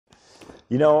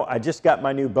You know, I just got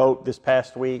my new boat this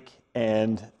past week,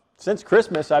 and since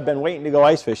Christmas, I've been waiting to go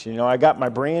ice fishing. You know, I got my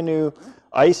brand new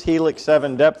Ice Helix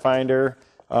 7 depth finder,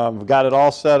 got it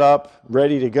all set up,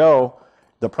 ready to go.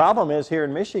 The problem is here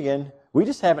in Michigan, we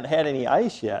just haven't had any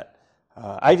ice yet.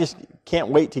 I just can't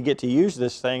wait to get to use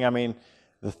this thing. I mean,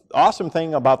 the awesome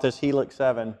thing about this Helix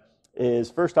 7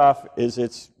 is, first off, is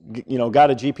it's, you know,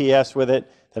 got a GPS with it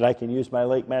that I can use my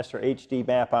LakeMaster HD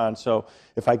map on. So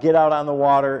if I get out on the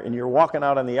water and you're walking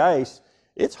out on the ice,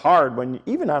 it's hard when,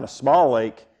 even on a small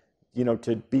lake, you know,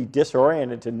 to be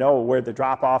disoriented, to know where the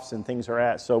drop-offs and things are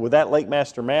at. So with that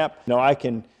LakeMaster map, you know, I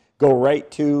can go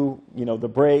right to, you know, the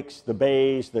breaks, the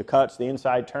bays, the cuts, the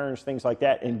inside turns, things like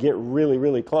that, and get really,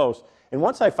 really close. And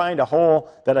once I find a hole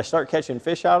that I start catching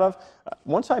fish out of,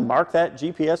 once I mark that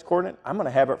GPS coordinate, I'm going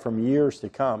to have it from years to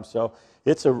come. So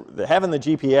it's having the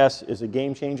GPS is a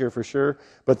game changer for sure.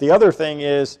 But the other thing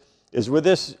is with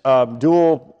this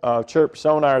dual chirp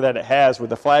sonar that it has with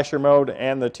the flasher mode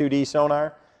and the 2D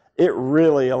sonar, it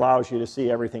really allows you to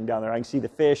see everything down there. I can see the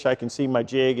fish, I can see my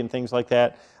jig and things like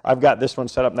that. I've got this one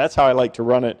set up, and that's how I like to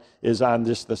run it, is on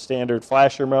just the standard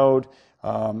flasher mode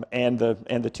and the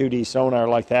 2D sonar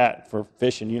like that for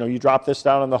fishing. You know, you drop this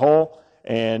down in the hole,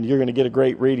 and you're going to get a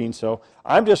great reading. So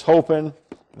I'm just hoping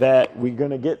that we're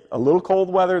going to get a little cold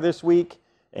weather this week,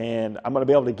 and I'm going to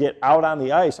be able to get out on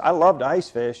the ice. I love to ice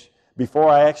fish before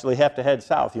I actually have to head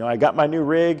south. You know, I got my new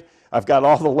rig. I've got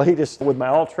all the latest with my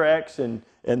Ultrex and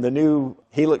the new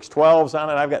Helix 12s on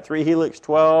it. I've got 3 Helix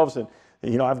 12s, and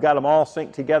you know, I've got them all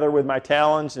synced together with my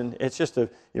talons, and it's just a,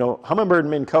 you know, Humminbird and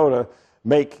Minn Kota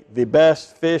make the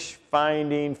best fish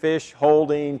finding, fish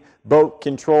holding, boat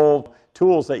control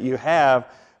tools that you have.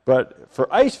 But for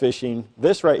ice fishing,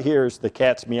 this right here is the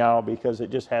cat's meow, because it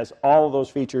just has all of those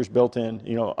features built in.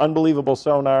 You know, unbelievable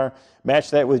sonar, match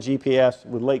that with GPS,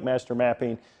 with LakeMaster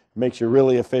mapping, makes you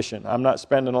really efficient. I'm not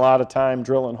spending a lot of time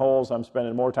drilling holes. I'm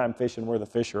spending more time fishing where the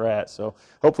fish are at. So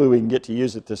hopefully we can get to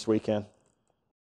use it this weekend.